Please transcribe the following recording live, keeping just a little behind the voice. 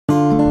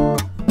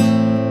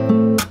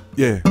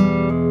Yeah.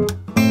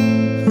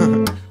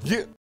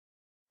 Yeah.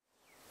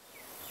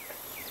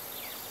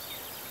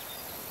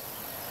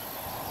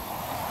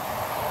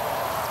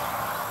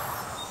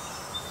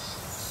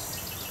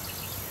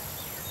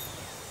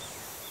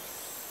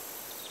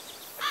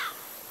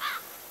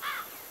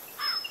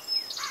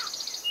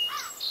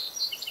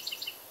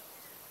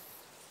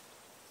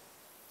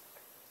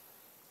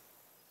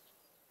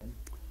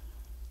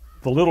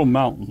 The Little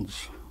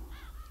Mountains.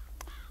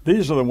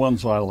 These are the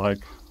ones I like.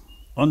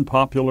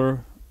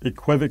 Unpopular,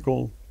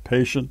 equivocal,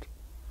 patient.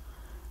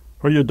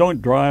 Where you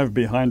don't drive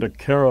behind a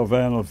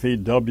caravan of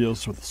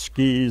VWs with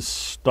skis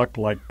stuck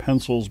like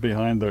pencils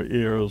behind their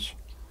ears.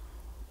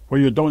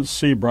 Where you don't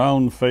see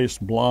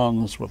brown-faced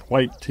blondes with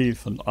white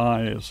teeth and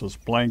eyes as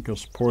blank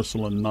as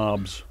porcelain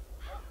knobs.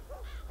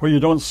 Where you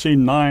don't see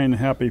 9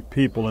 happy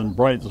people in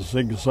bright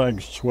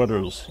zigzag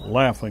sweaters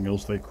laughing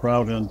as they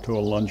crowd into a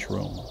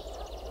lunchroom.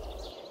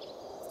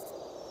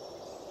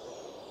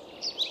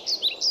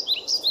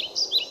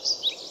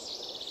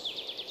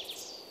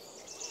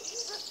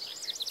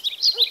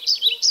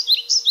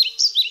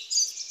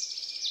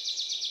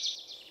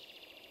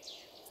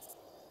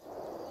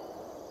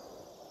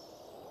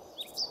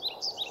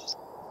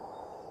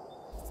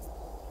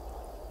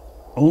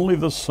 Only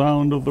the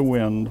sound of the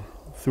wind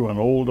through an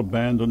old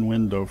abandoned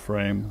window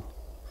frame.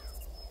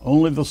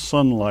 Only the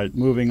sunlight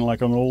moving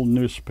like an old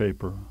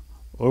newspaper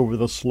over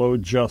the slow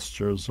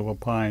gestures of a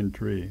pine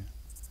tree.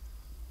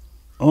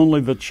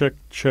 Only the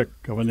chick-chick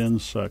of an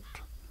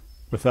insect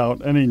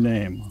without any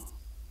name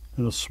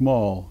in a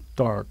small,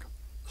 dark,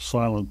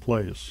 silent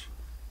place.